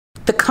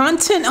The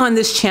content on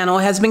this channel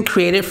has been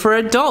created for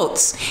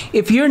adults.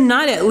 If you're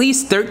not at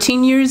least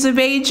 13 years of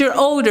age or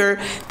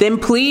older, then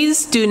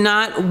please do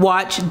not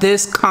watch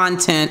this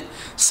content.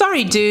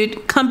 Sorry,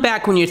 dude. Come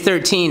back when you're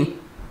 13.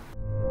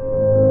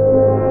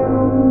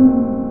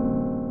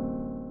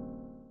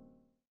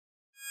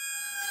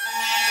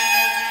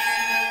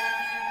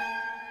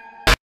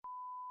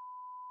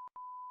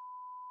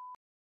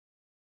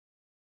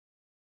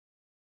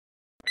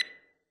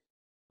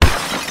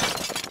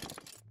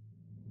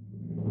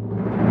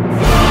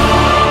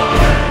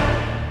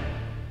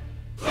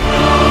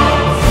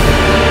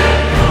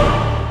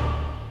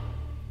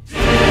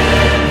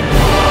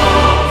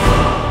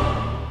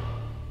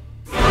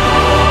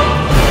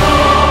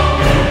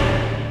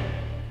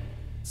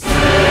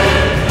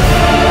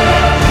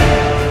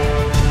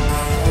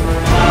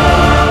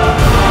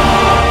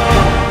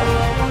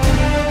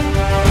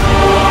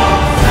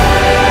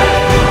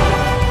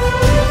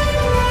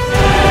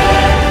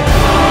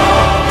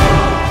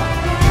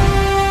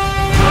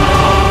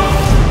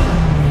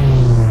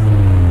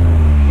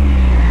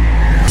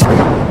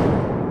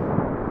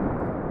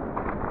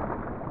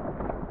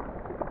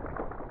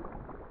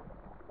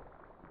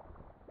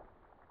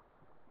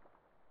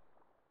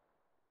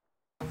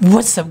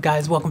 What's up,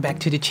 guys? Welcome back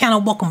to the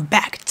channel. Welcome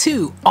back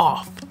to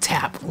Off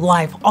Tap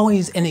Life.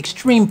 Always an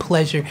extreme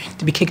pleasure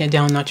to be kicking it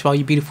down a notch for all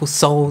you beautiful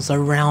souls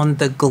around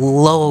the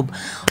globe.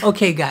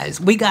 Okay, guys,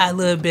 we got a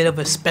little bit of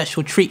a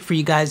special treat for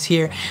you guys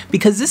here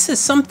because this is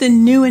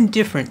something new and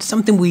different,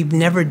 something we've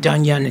never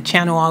done yet on the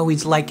channel. I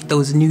always like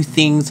those new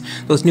things,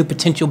 those new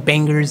potential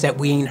bangers that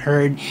we ain't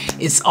heard.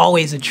 It's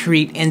always a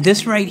treat. And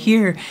this right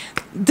here,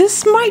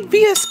 this might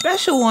be a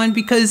special one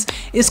because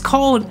it's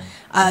called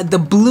the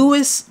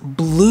Bluest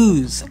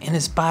Blues, and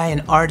it's by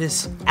an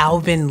artist,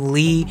 Alvin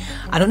Lee.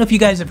 I don't know if you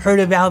guys have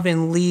heard of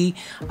Alvin Lee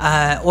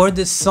or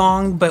this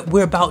song, but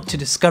we're about to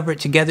discover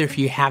it together if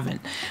you haven't.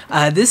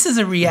 This is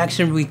a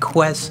reaction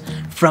request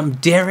from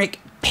Derek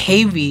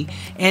Pavey,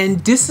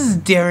 and this is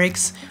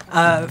Derek's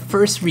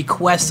first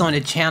request on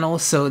the channel,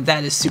 so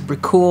that is super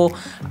cool.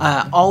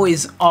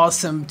 Always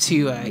awesome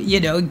to you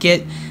know,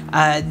 get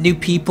new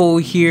people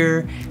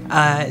here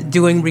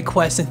doing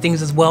requests and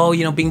things as well,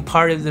 you know, being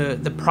part of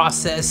the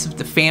process of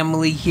the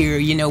family here.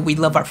 You know, we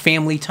love our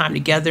family time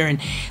together,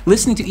 and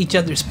listening to each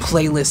other's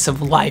playlists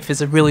of life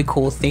is a really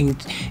cool thing,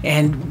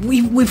 and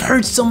we've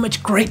heard so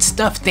much great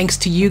stuff thanks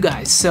to you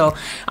guys, so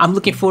I'm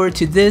looking forward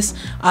to this.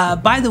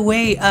 By the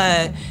way,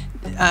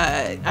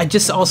 I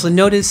just also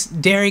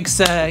noticed Derek's,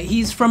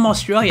 he's from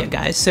Australia,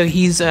 guys, so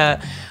he's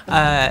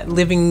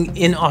living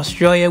in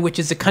Australia, which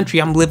is the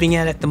country I'm living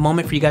at the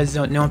moment. For you guys who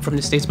don't know, I'm from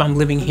the States, but I'm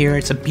living here.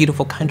 It's a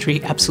beautiful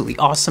country, absolutely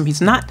awesome.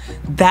 He's not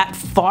that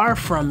far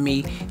from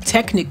me.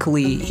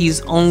 Technically, he's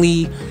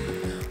only,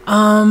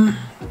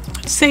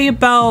 say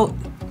about,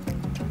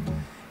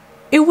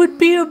 it would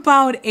be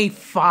about a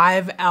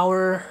 5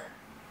 hour,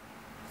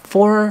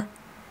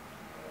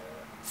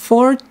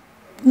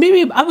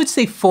 maybe I would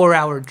say 4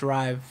 hour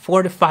drive,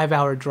 4 to 5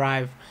 hour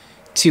drive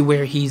to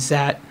where he's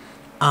at,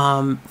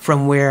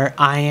 from where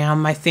I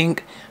am. I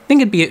think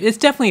it's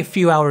definitely a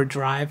few hour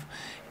drive,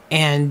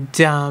 and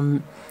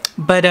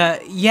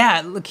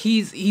yeah, look,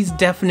 he's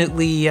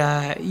definitely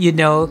you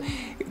know,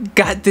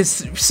 got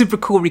this super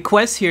cool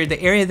request here.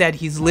 The area that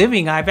he's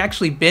living, I've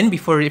actually been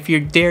before. If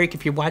you're Derek,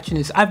 if you're watching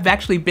this, I've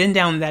actually been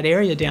down that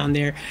area down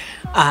there.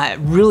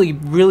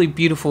 Really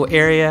beautiful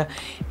area,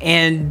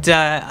 and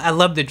I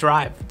love the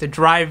drive. The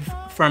drive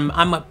from,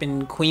 I'm up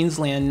in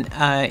Queensland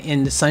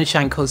in the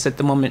Sunshine Coast at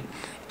the moment.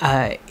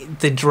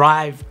 The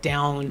drive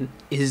down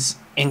is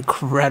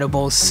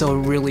incredible, so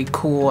really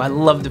cool. I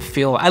love the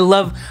feel. I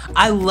love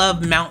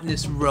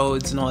mountainous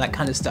roads and all that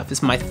kind of stuff.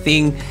 It's my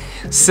thing.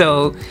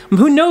 So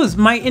who knows,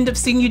 might end up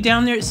seeing you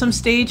down there at some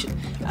stage.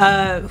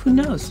 Who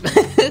knows?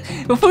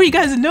 Before you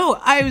guys know,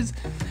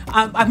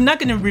 I'm not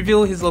going to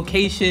reveal his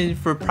location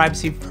for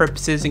privacy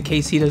purposes in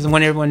case he doesn't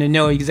want everyone to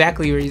know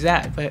exactly where he's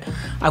at, but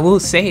I will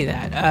say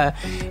that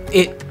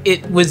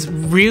it was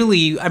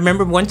really, I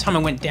remember one time I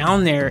went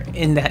down there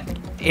in that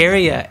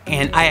area,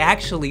 and I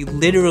actually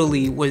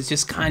literally was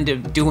just kind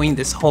of doing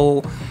this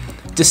whole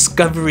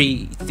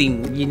discovery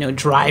thing, you know,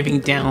 driving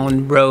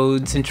down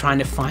roads and trying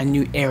to find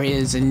new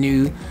areas and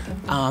new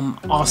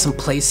awesome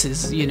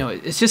places. You know,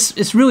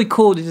 it's really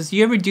cool to just,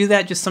 you ever do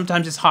that? Just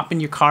sometimes just hop in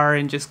your car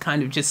and just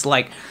kind of just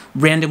like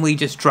randomly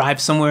just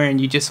drive somewhere and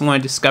you just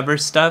want to discover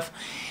stuff.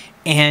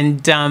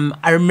 And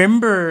I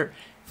remember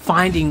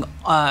finding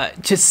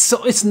it's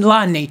a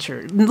lot of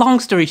nature. Long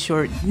story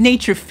short,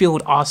 nature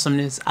filled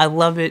awesomeness. I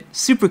love it.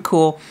 Super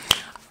cool.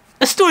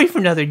 A story for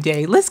another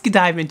day. Let's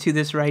dive into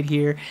this right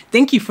here.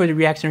 Thank you for the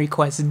reaction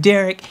request,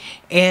 Derek.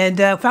 And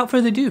without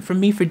further ado, from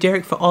me for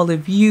Derek, for all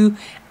of you,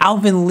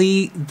 Alvin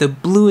Lee, the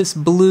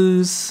Bluest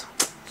Blues.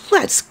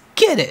 Let's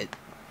get it.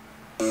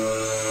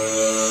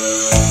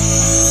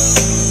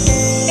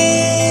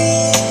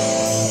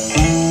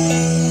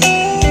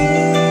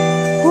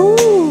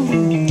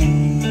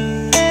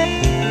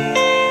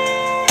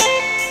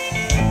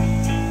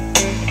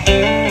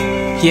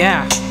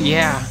 Yeah.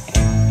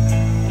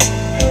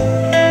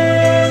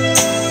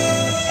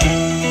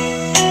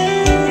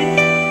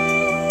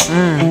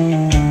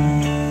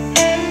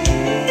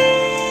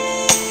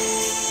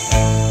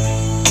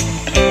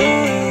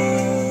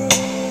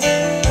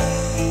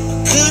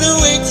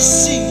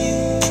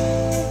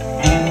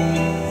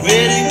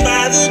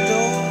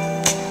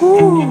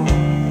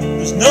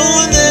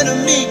 knowing that you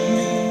meet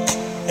me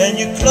and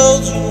your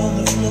clothes are on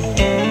the floor.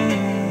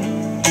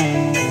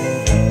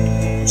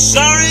 I'm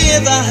sorry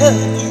if I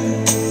hurt you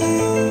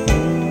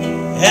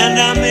and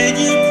I made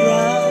you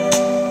cry.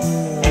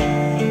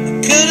 I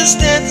couldn't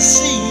stand to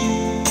see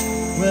you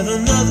with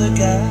another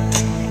guy.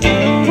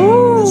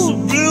 It's the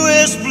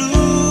bluest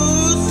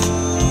blues,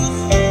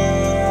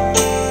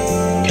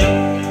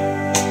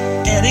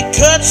 and it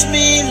cuts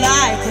me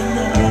like a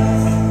knife.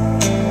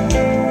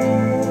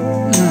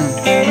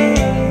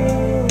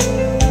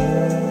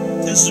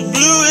 It's the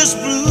bluest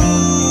blues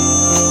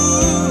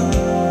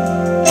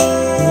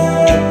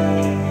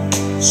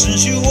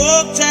since you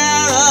walked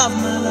out of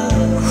my life.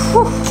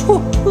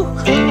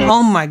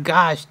 Oh my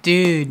gosh,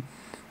 dude.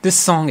 This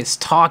song is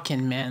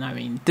talking, man. I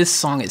mean, this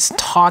song is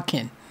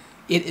talking.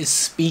 It is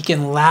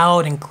speaking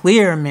loud and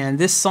clear, man.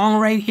 This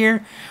song right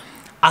here,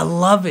 I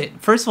love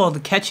it. First of all, the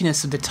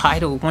catchiness of the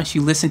title, once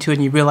you listen to it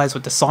and you realize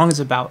what the song is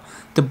about,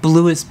 the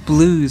bluest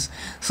blues.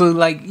 So,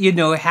 like, you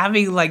know,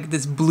 having like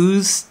this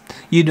blues,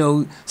 you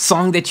know,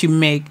 song that you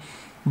make,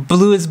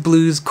 bluest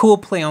blues, cool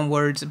play on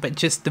words, but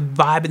just the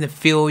vibe and the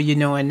feel, you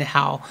know, and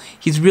how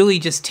he's really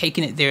just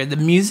taking it there. The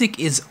music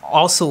is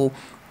also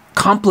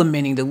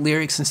complementing the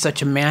lyrics in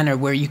such a manner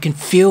where you can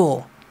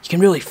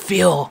really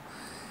feel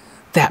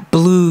that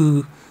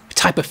blue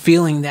type of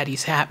feeling that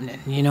he's happening,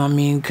 you know what I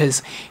mean?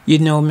 Because, you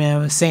know, man, I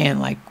was saying,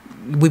 like,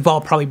 we've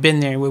all probably been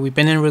there where we've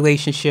been in a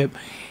relationship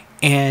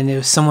and it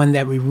was someone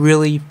that we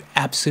really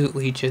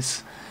absolutely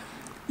just,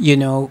 you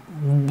know,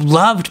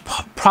 loved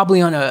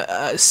probably on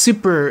a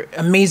super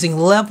amazing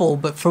level,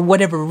 but for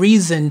whatever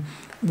reason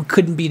we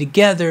couldn't be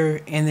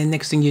together, and then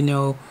next thing you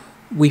know,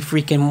 we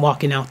freaking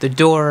walking out the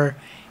door.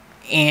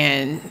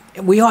 And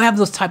we all have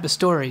those type of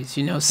stories,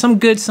 you know, some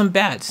good, some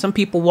bad. Some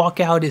people walk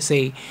out as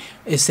a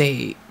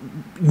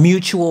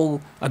mutual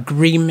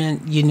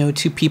agreement, you know,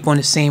 two people on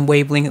the same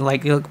wavelength,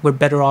 like, look, we're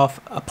better off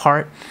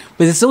apart.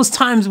 But it's those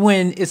times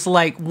when it's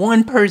like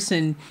one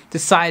person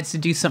decides to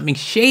do something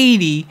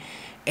shady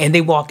and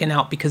they walking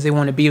out because they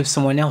want to be with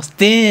someone else.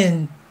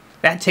 Then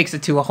that takes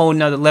it to a whole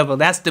nother level.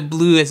 That's the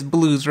bluest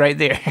blues right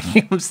there.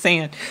 You know what I'm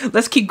saying?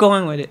 Let's keep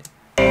going with it.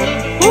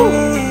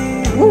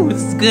 Woo,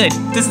 this is good.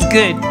 This is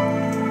good.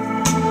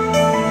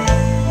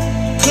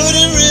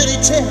 Couldn't really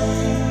tell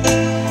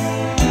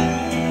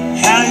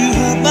how you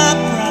hurt my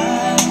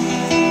pride,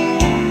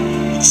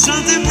 but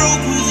something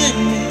broke within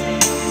me,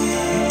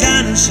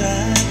 down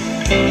inside.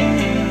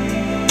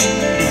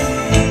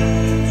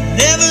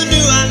 Never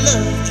knew I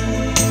loved you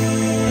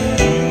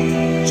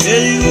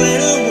till you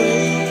went away.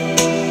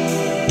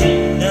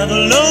 Now the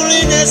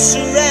loneliness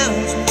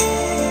surrounds me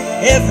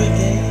every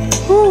day.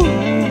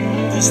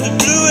 It's the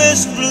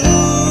bluest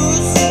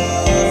blues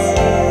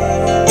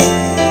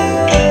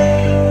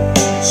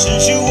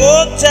since you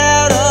walked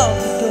out of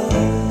the door.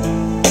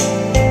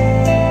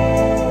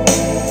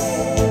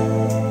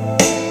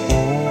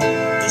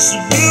 It's the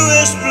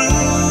bluest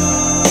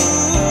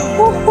blues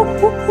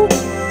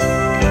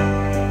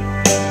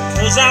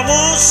 'cause I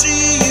won't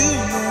see you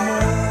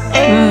no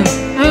more.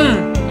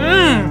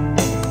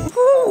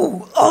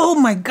 Ooh, oh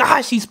my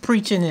gosh, he's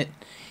preaching it.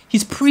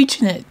 He's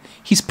preaching it.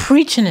 He's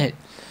preaching it.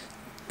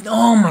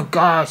 Oh my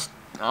gosh.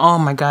 Oh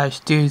my gosh,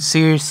 dude,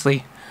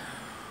 seriously.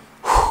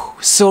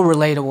 So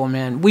relatable,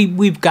 man.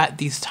 We've got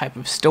these type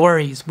of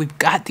stories. We've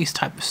got these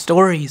type of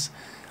stories.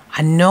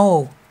 I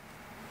know.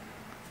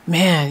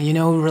 Man, you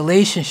know,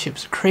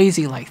 relationships are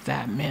crazy like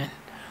that, man.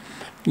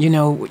 You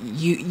know,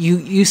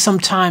 you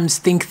sometimes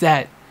think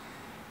that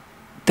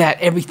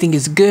everything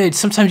is good.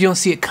 Sometimes you don't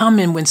see it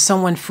coming when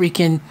someone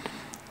freaking,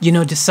 you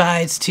know,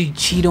 decides to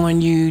cheat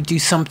on you, do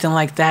something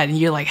like that, and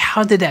you're like,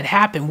 how did that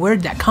happen? Where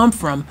did that come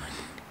from?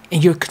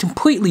 And you're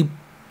completely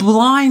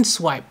blind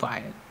swiped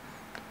by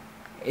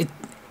it.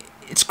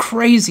 It's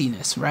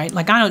craziness, right?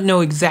 Like, I don't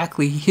know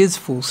exactly his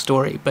full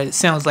story, but it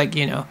sounds like,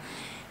 you know,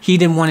 he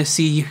didn't want to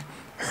see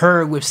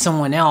her with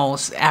someone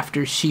else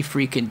after she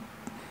freaking,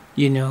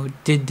 you know,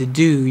 did the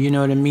do, you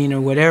know what I mean,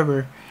 or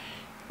whatever.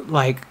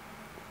 Like,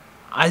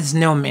 I just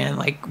know, man,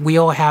 like, we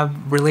all have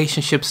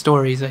relationship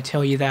stories, I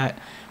tell you that.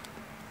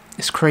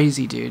 It's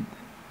crazy, dude.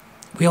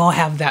 We all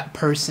have that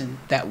person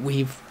that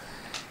we've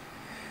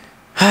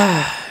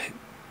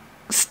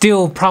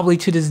still probably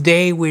to this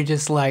day we're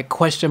just like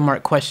question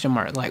mark,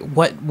 like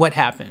what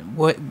happened,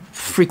 what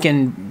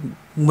freaking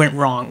went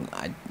wrong.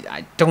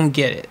 I don't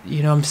get it,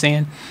 you know what I'm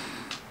saying?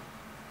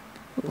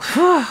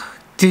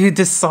 Dude,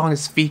 this song is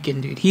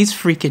speaking, dude. He's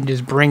freaking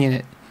just bringing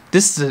it.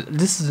 This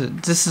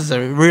is a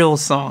real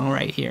song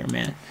right here,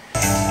 man.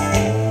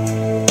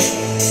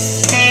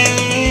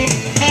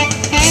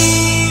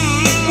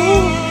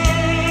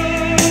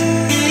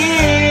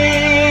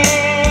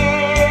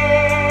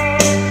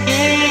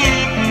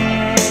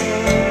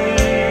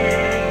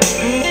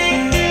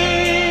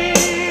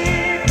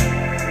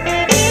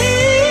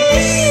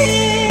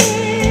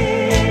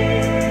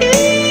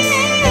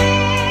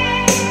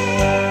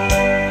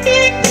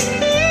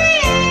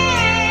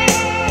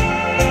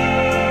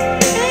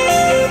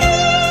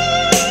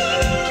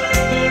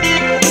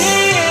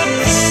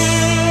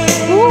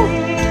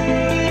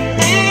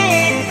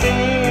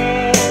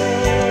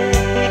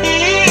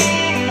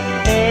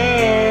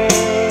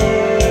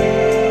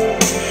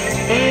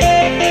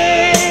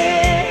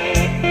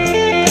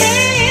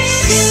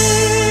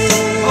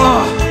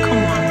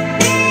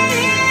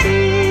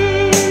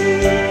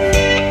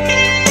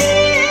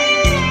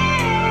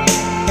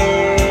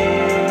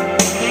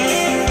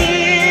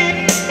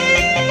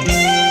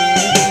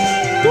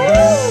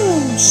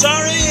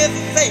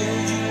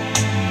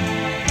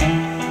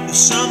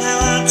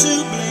 I'm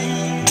to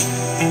blame.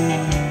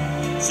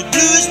 It's the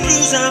bluest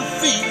blues I'm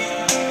feeling.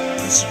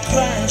 It's a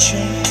crying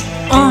shame.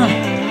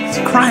 It's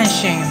a crying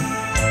shame.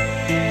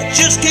 I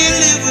just can't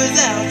live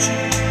without you.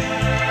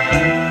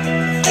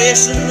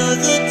 Face another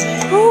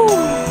day. Ooh.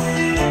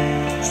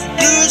 It's the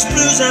bluest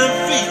blues I'm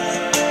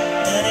feeling,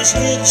 and it's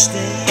here to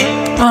stay.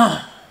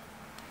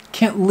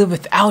 Can't live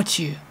without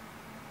you.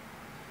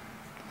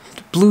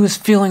 The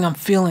bluest feeling I'm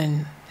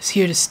feeling is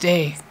here to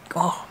stay.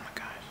 Oh my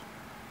gosh.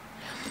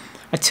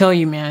 I tell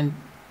you, man,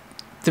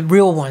 the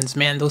real ones,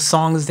 man, those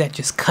songs that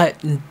just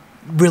cut and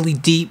really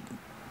deep,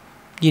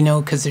 you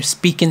know, because they're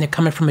speaking, they're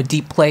coming from a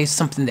deep place,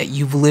 something that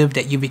you've lived,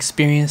 that you've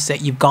experienced,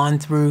 that you've gone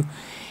through.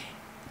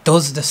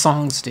 Those are the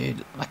songs,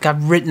 dude. Like,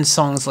 I've written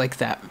songs like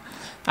that.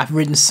 I've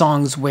written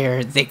songs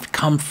where they've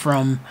come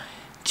from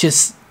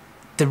just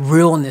the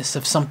realness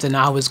of something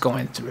I was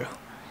going through.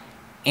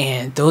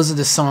 And those are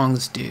the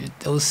songs, dude.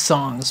 Those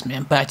songs,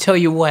 man. But I tell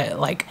you what,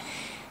 like,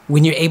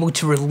 when you're able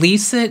to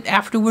release it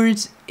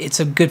afterwards,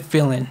 it's a good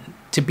feeling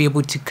to be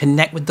able to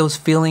connect with those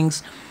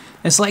feelings.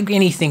 It's like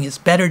anything. It's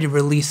better to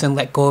release and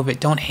let go of it.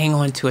 Don't hang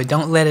on to it.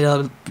 Don't let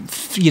it,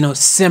 you know,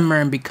 simmer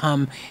and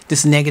become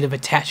this negative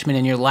attachment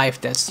in your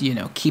life that's, you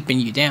know, keeping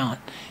you down.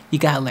 You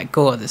gotta let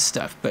go of this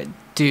stuff. But,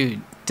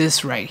 dude,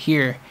 this right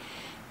here,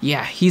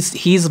 yeah,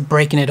 he's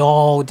breaking it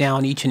all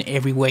down each and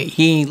every way.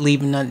 He ain't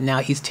leaving nothing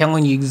out. He's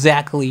telling you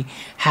exactly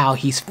how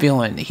he's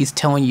feeling. He's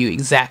telling you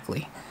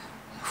exactly.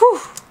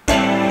 Whew.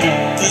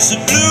 It's the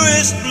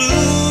bluest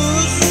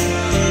blues,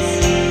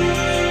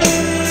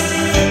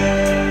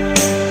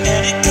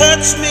 and it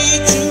cuts me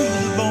to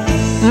the bone.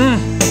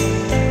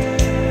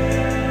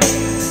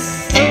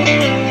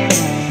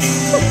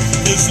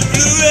 It's the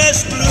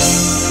bluest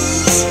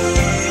blues,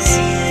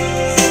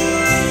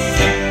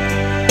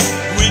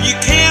 when you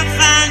can't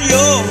find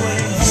your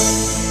way.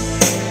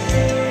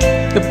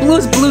 The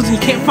blues and you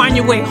can't find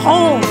your way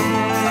home.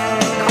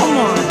 Come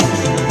on.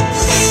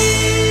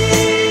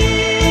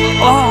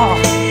 Oh.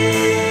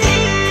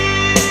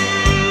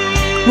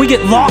 We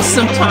get lost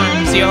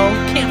sometimes, yo.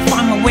 Can't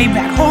find my way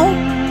back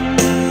home.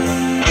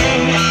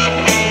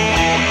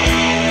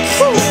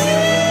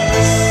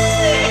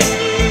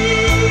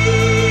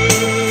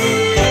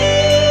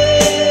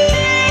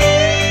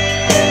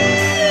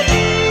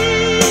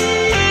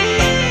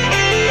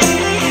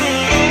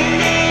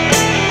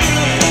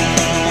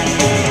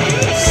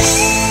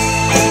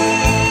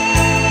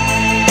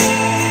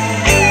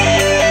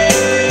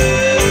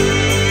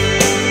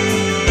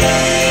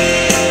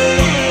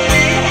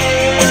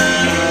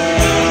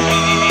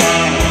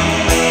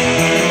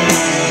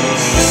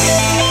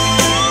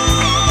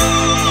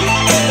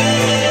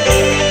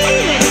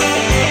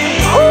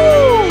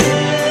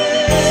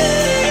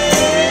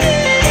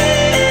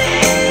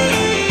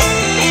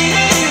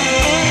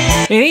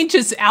 It ain't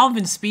just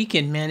Alvin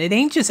speaking, man. It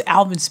ain't just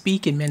Alvin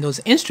speaking, man. Those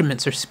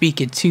instruments are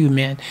speaking too,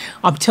 man.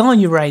 I'm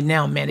telling you right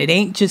now, man. It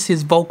ain't just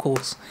his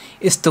vocals.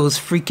 It's those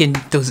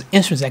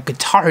instruments. That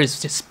guitar is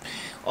just,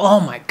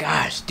 oh my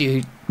gosh,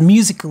 dude.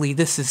 Musically,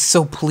 this is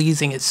so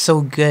pleasing. It's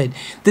so good.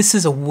 This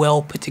is a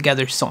well put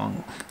together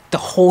song. The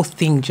whole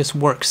thing just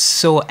works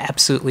so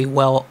absolutely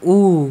well.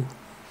 Ooh,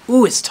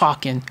 ooh, it's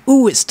talking.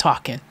 Ooh, it's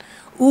talking.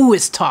 Ooh,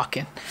 it's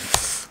talking.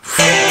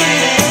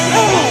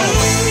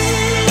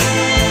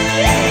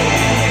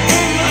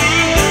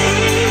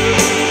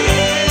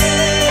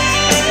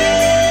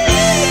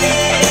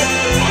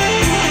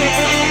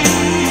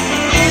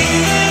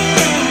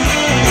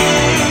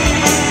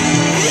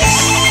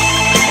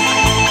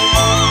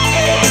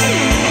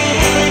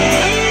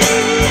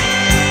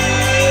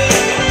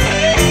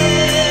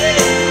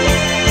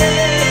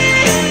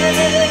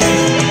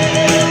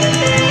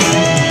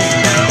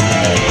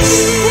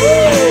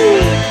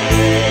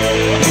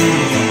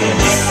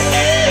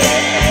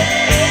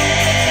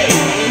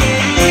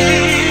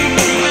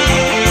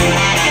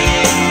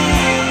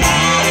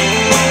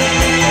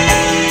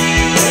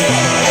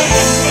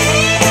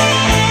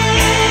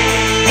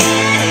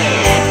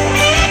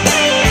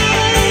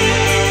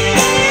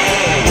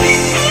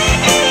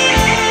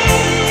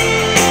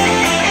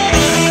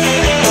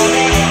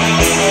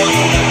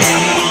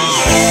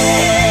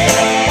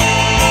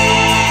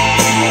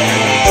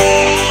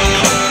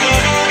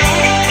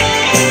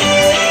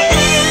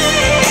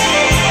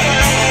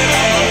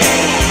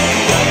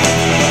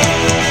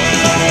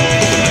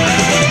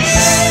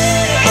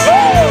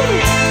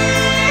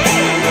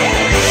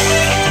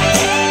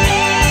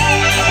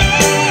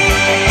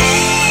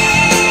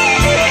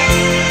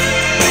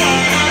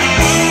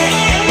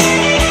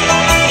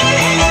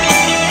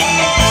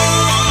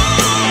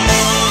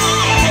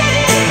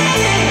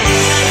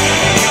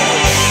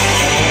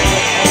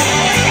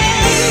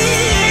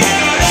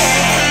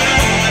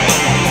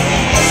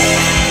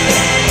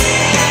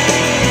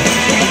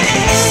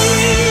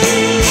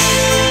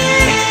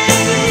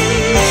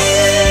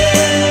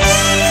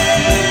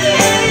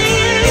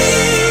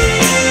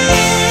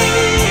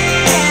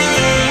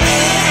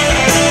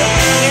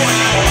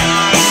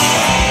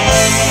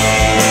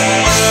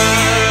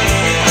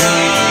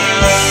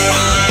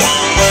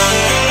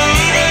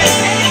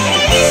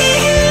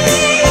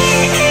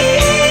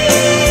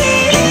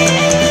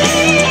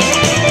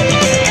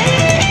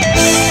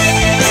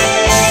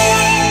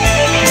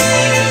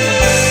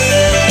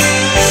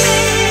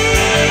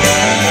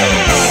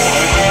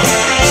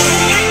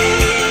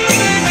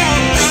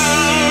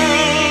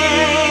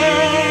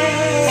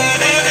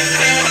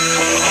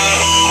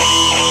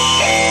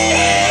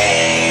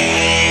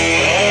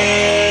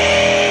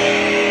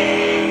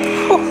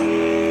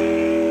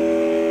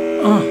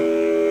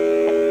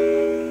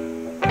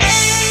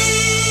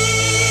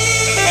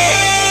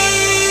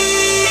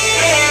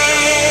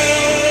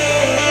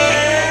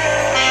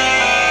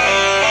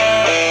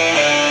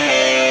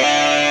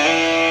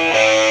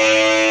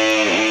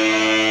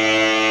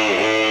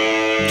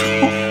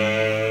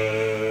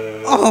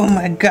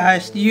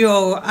 gosh,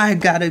 yo, I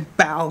gotta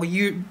bow.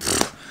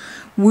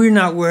 We're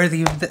not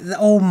worthy of that.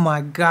 Oh my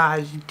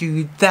gosh,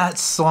 dude, that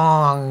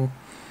song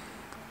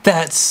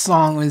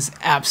was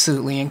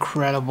absolutely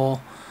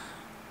incredible.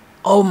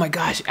 Oh my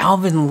gosh,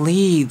 Alvin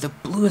Lee, the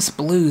Bluest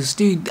Blues,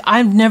 dude.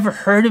 I've never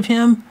heard of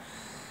him,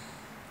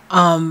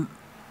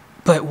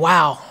 but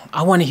wow,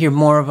 I want to hear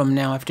more of him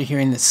now after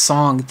hearing this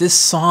song. This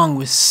song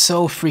was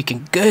so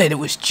freaking good. It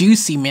was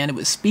juicy, man. It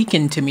was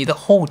speaking to me the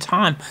whole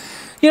time.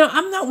 You know,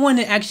 I'm not one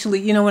to actually,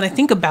 you know, when I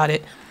think about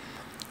it,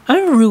 I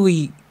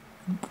don't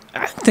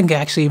think I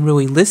actually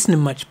really listen to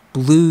much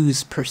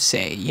blues per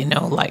se, you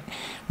know, like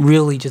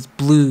really just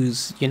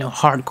blues, you know,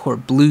 hardcore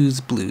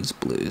blues.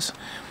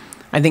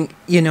 I think,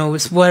 you know,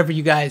 it's whatever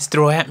you guys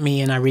throw at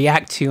me and I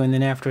react to, and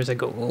then afterwards I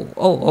go,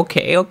 oh,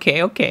 okay,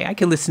 I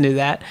can listen to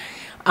that.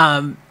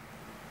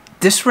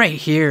 This right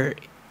here,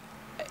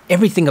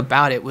 everything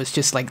about it was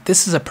just like,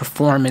 this is a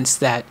performance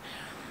that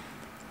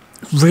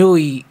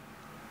really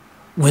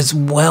was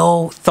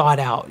well thought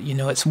out. You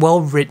know, it's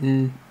well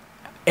written.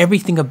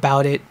 Everything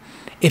about it,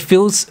 it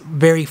feels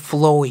very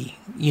flowy.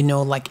 You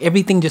know, like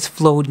everything just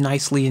flowed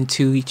nicely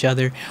into each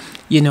other.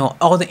 You know,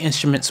 all the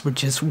instruments were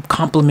just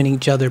complementing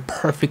each other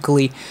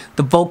perfectly.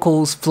 The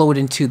vocals flowed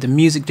into the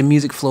music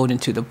flowed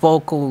into the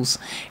vocals.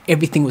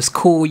 Everything was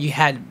cool. You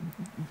had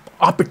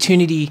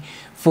opportunity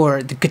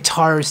for the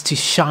guitars to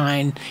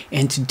shine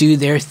and to do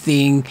their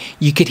thing.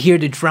 You could hear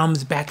the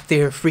drums back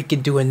there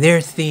freaking doing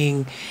their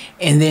thing.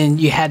 And then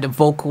you had the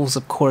vocals,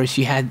 of course.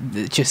 You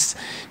had just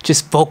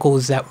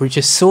vocals that were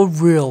just so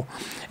real.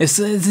 There's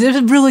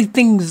really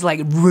things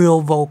like real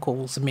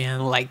vocals,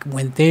 man. Like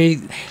when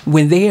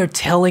they are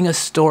telling a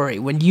story,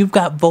 when you've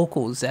got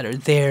vocals that are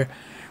there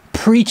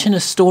preaching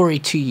a story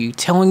to you,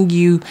 telling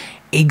you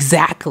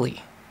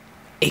exactly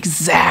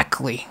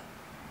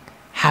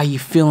how you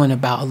feeling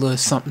about a little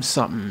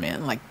something,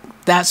 man. Like,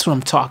 that's what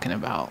I'm talking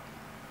about.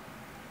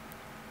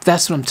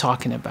 That's what I'm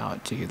talking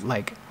about, dude.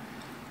 Like,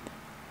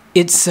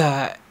 it's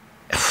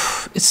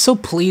so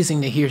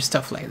pleasing to hear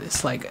stuff like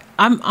this. Like,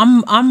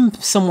 I'm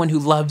someone who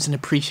loves and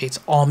appreciates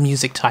all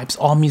music types,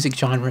 all music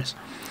genres.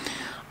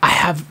 I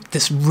have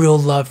this real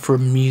love for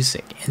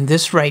music, and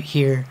this right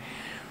here,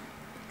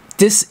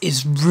 this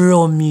is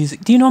real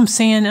music. Do you know what I'm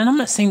saying? And I'm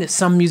not saying that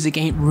some music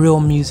ain't real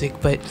music,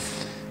 but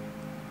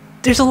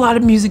there's a lot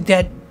of music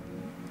that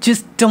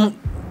just don't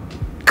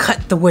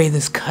cut the way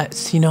this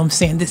cuts. You know what I'm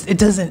saying? It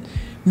doesn't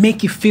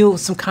make you feel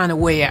some kind of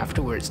way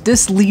afterwards.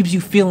 This leaves you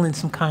feeling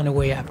some kind of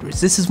way afterwards.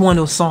 This is one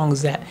of those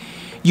songs that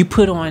you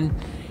put on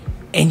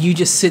and you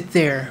just sit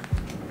there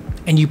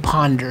and you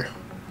ponder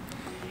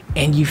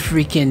and you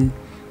freaking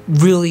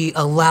really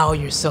allow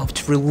yourself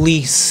to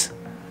release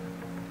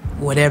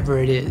whatever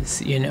it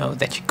is, you know,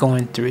 that you're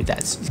going through,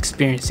 that's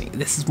experiencing.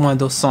 This is one of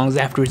those songs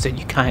afterwards that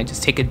you kind of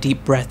just take a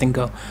deep breath and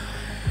go,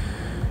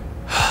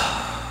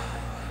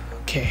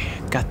 okay,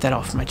 got that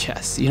off my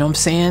chest. You know what I'm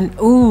saying?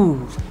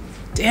 Ooh,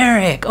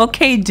 Derek.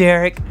 Okay,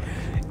 Derek,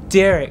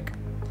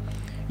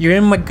 you're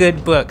in my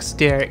good books,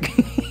 Derek.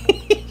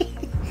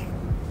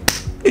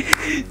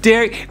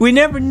 Derek, we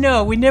never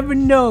know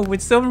when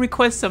someone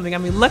requests something. I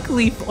mean,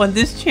 luckily on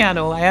this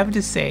channel, I have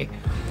to say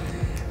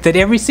that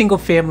every single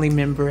family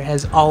member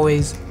has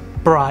always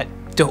brought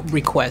dope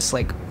requests.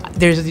 Like,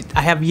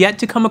 I have yet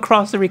to come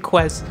across a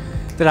request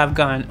that I've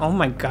gone, oh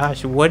my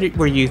gosh, what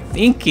were you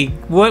thinking?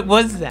 What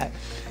was that?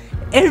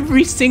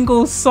 Every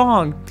single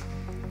song,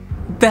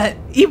 that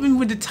even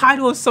with the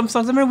title of some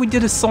songs, I remember we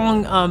did a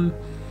song,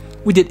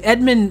 we did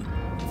Edmund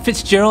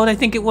Fitzgerald, I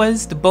think it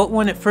was, the boat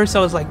one. At first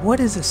I was like, what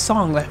is this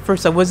song? At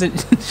first I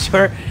wasn't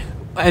sure,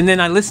 and then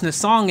I listened to the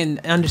song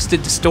and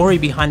understood the story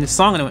behind the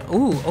song, and I went,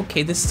 ooh,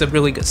 okay, this is a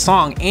really good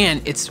song,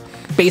 and it's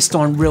based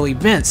on real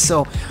events.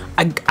 So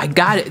I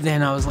got it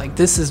then. I was like,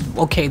 this is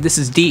okay, this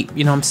is deep,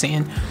 you know what I'm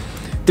saying?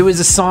 There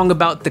was a song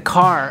about the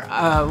car,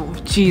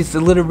 geez,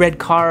 the little red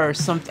car or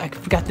something, I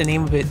forgot the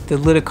name of it, the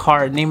little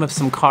car, name of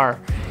some car,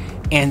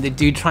 and the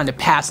dude trying to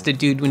pass the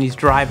dude when he's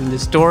driving. The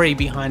story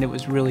behind it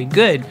was really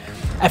good.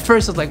 At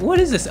first I was like, what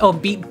is this? Oh,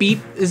 beep beep,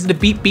 is it the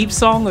beep beep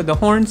song or the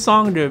horn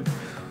song or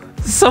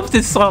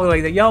something song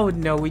like that? Y'all would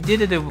know, we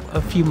did it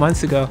a few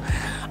months ago.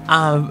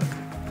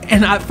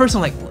 And at first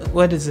I'm like,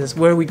 what is this?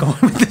 Where are we going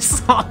with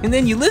this song? And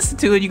then you listen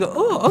to it, you go,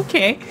 oh,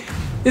 okay.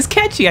 It's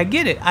catchy, I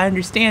get it, I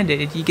understand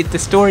it. You get the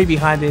story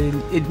behind it,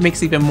 and it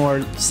makes even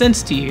more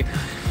sense to you.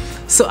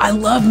 So I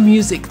love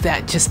music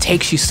that just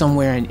takes you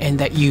somewhere, and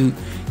that you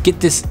get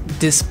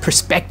this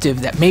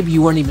perspective that maybe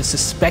you weren't even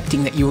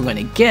suspecting that you were going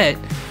to get,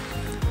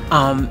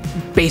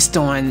 based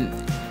on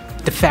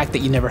the fact that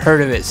you never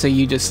heard of it. So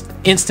you just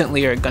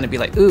instantly are going to be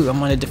like, ooh,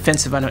 I'm on a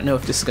defensive, I don't know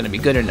if this is going to be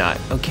good or not.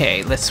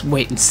 Okay, let's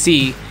wait and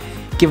see.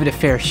 Give it a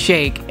fair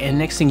shake, and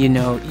next thing you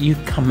know, you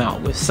come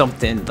out with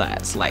something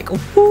that's like,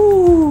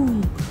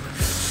 ooh,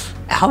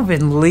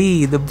 Alvin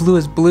Lee, the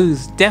Bluest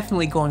Blues,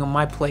 definitely going on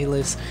my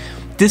playlist.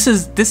 This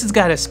has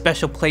got a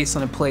special place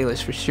on the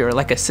playlist for sure.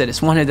 Like I said,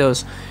 it's one of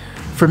those,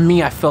 for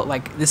me, I felt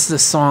like this is a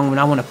song when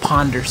I want to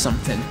ponder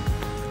something,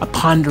 a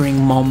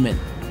pondering moment.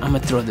 I'm gonna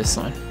throw this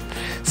on.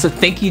 So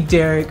thank you,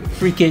 Derek.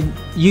 Freaking,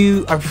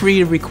 you are free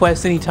to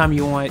request anytime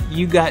you want.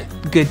 You got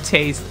good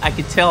taste. I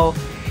could tell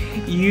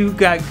you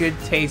got good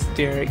taste,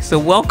 Derek. So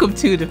welcome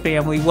to the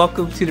family.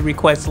 Welcome to the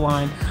request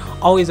line.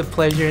 Always a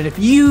pleasure. And if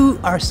you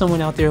are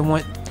someone out there and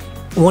want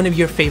one of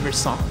your favorite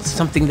songs,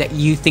 something that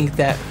you think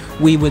that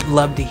we would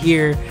love to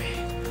hear,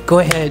 go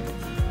ahead,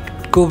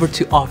 go over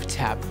to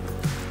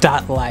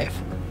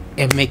offtap.life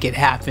and make it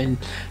happen.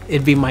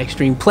 It'd be my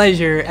extreme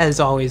pleasure. As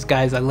always,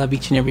 guys, I love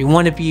each and every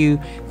one of you.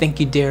 Thank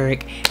you,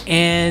 Derek.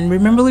 And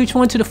remember, live each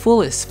one to the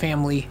fullest,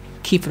 family.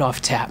 Keep it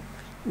off tap.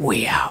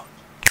 We out.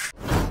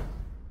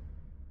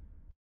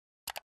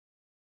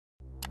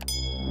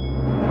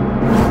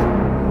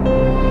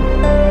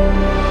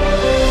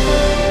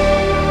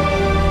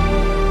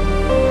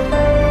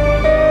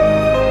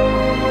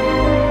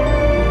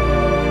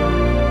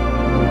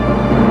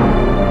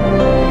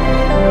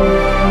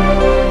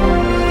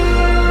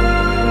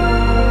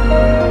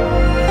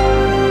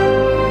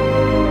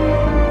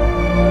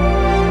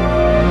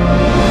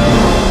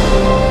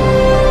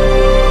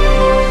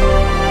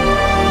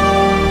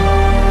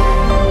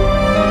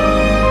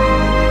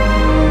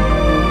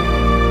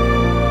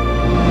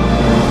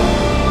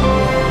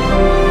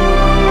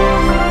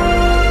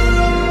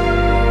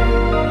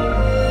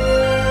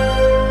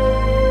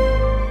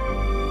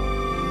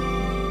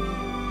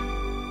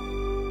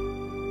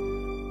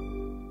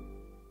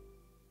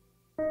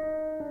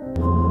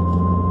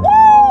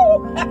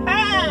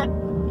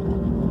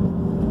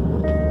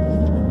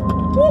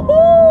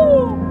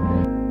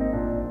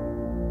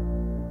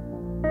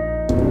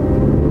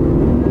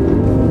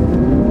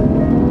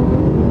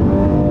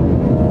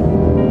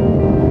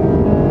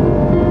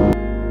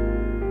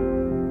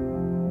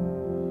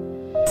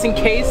 In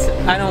case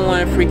I don't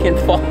want to freaking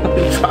fall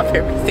and drop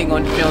everything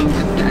on film,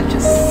 that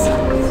just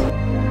sucks.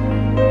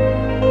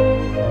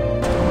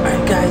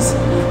 Alright guys,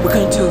 we're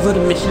gonna do a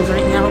little mission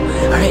right now.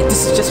 Alright,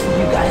 this is just for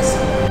you guys.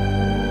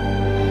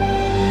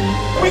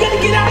 We gotta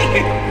get out of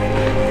here!